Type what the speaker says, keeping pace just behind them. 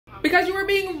Because you were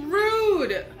being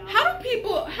rude. How do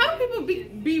people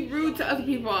be rude to other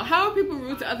people? How are people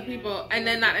rude to other people and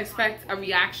then not expect a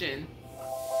reaction?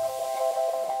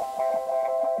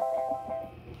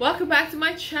 Welcome back to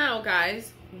my channel,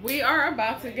 guys. We are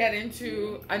about to get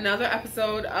into another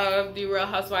episode of the Real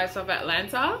Housewives of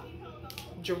Atlanta.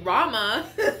 Drama.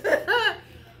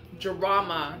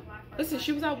 Drama. Listen,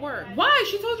 she was at work. Why?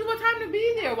 She told you what time to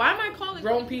be there. Why am I calling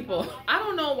grown people? I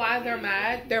don't know why they're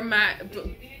mad. They're mad.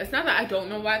 It's not that I don't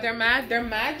know why they're mad. They're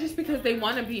mad just because they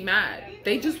want to be mad.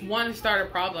 They just want to start a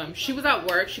problem. She was at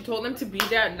work. She told them to be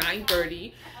there at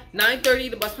 9:30.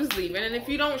 9:30, the bus was leaving. And if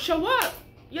you don't show up,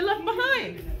 you're left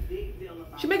behind.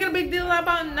 She's making a big deal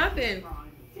about nothing.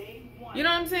 You know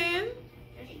what I'm saying?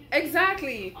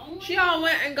 Exactly. She all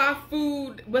went and got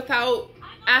food without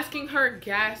asking her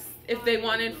guests if they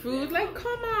wanted food. Like,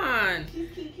 come on.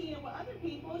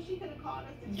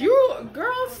 You,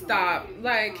 girl, stop.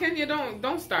 Like, Kenya,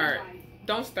 don't start.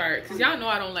 Don't start. Because y'all know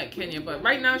I don't like Kenya. But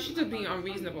right now, she's just being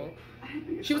unreasonable.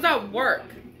 She was at work.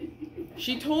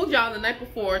 She told y'all the night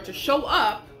before to show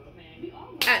up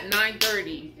at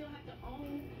 9:30.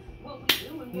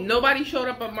 Nobody showed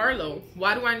up at Marlo.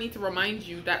 Why do I need to remind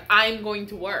you that I'm going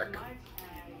to work?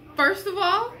 First of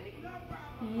all,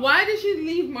 why did she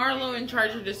leave Marlo in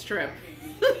charge of this trip?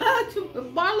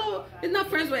 Marlo is not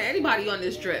friends with anybody on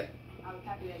this trip.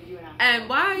 And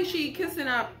why is she kissing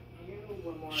up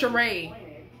Sheree?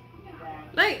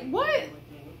 Like, what?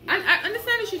 I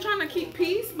understand that she's trying to keep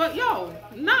peace, but yo,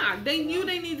 nah. They knew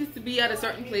they needed to be at a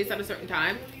certain place at a certain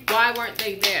time. Why weren't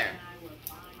they there?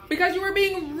 Because you were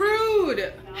being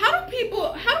rude. How do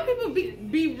people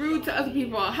be rude to other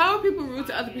people? How are people rude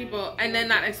to other people and then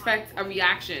not expect a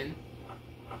reaction?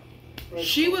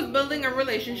 She was building a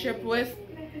relationship with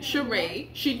Sheree.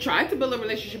 She tried to build a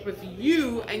relationship with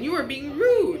you, and you were being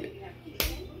rude.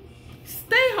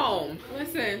 Stay home.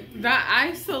 Listen, that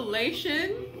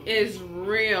isolation is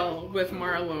real with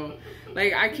Marlo.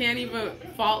 Like, I can't even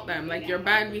fault them. Like, your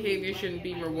bad behavior shouldn't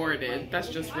be rewarded. That's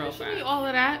just real fact. All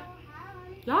of that.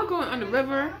 Y'all going on the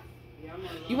river.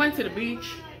 You went to the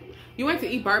beach. You went to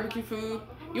eat barbecue food.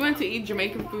 You went to eat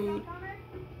Jamaican food.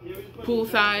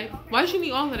 Poolside. Why should she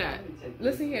need all of that?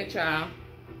 Listen here, child.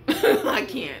 I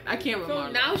can't.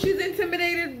 So now she's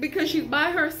intimidated because she's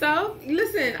by herself.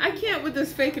 Listen, I can't with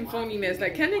this fake and phoniness.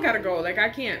 Like, Kenya gotta go. Like, I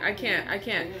can't.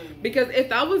 Because if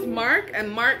that was Mark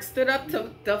and Mark stood up to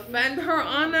defend her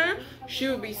honor, she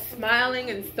would be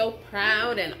smiling and so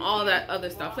proud and all that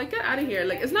other stuff. Like, get out of here.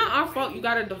 Like, it's not our fault you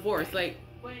got a divorce. Like,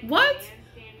 what?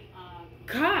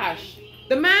 Gosh.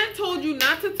 The man told you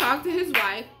not to talk to his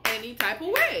wife any type of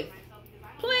way.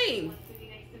 Plain.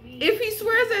 If he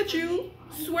swears at you,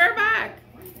 swear back.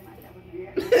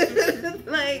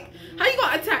 Like, how you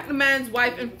gonna attack the man's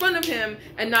wife in front of him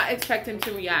and not expect him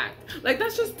to react? Like,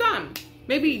 that's just dumb.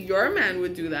 Maybe your man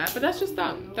would do that, but that's just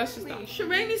dumb. That's just dumb.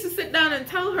 Sheree needs to sit down and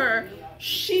tell her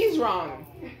she's wrong.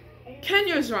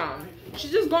 Kenya's wrong.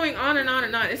 She's just going on and on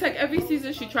and on. It's like every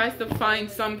season she tries to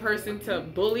find some person to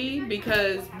bully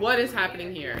because what is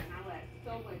happening here?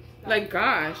 Like,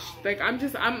 gosh, like, I'm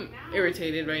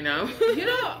irritated right now. You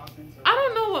know, I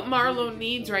don't know what Marlo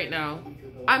needs right now.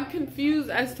 I'm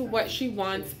confused as to what she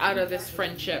wants out of this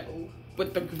friendship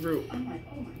with the group.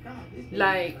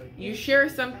 Like, you share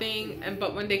something,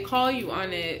 but when they call you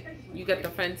on it, you get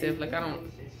defensive. Like, I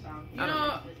don't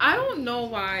know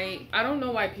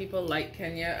why people like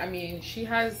Kenya. I mean, she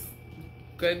has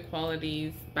good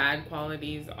qualities, bad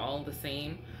qualities, all the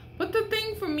same. But the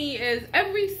thing for me is,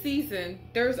 every season,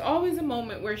 there's always a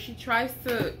moment where she tries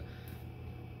to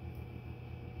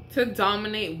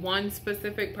dominate one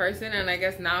specific person. And I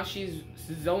guess now she's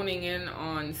zoning in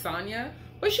on Sonia.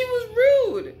 But she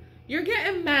was rude. You're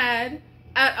getting mad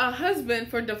at a husband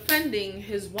for defending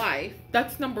his wife.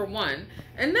 That's number one.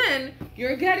 And then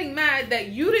you're getting mad that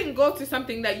you didn't go to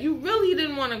something that you really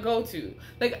didn't want to go to.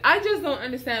 Like, I just don't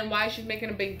understand why she's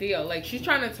making a big deal. Like, she's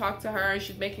trying to talk to her and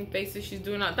she's making faces, she's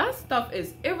doing all that stuff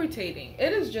is irritating.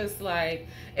 It is just like,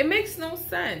 it makes no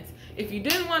sense. If you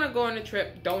didn't want to go on a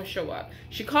trip, don't show up.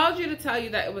 She called you to tell you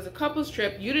that it was a couple's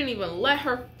trip. You didn't even let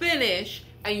her finish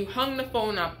and you hung the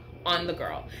phone up on the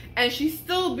girl, and she's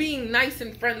still being nice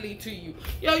and friendly to you.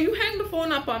 Yo, you hang the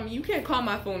phone up on me, you can't call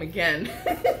my phone again.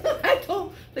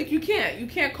 Like, you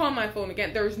can't call my phone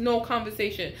again. There's no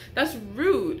conversation. That's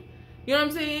rude. You know what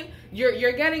I'm saying?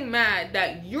 You're getting mad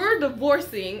that you're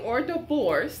divorcing or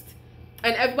divorced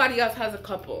and everybody else has a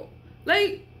couple.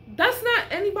 Like, that's not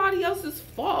anybody else's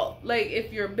fault. Like,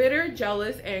 if you're bitter,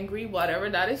 jealous, angry, whatever,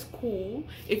 that is cool.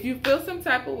 If you feel some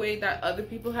type of way that other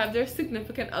people have their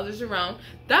significant others around,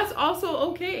 that's also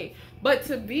okay. But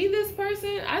to be this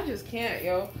person, I just can't,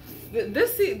 yo.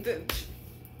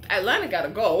 Atlanta gotta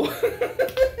go.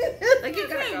 Like, you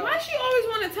gotta go. Why she always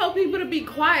want to tell people to be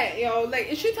quiet, yo? Like,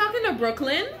 is she talking to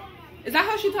Brooklyn? Is that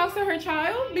how she talks to her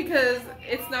child? Because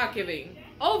it's not giving.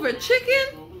 Over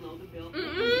chicken?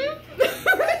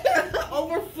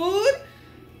 Over food?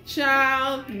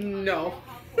 Child, no.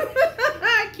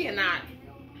 I cannot.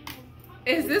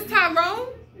 Is this Tyrone?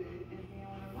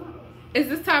 Is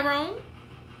this Tyrone?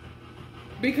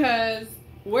 Because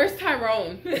where's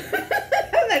Tyrone?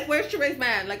 Like, where's Sheree's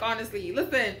man? Like, honestly,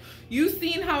 listen, you've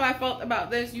seen how I felt about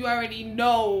this. You already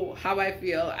know how I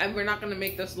feel, and we're not gonna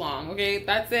make this long, okay?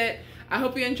 That's it. I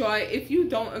hope you enjoy. If you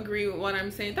don't agree with what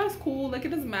I'm saying, that's cool. Like, it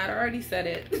doesn't matter. I already said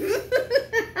it.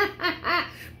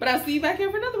 But I'll see you back here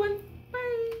for another one.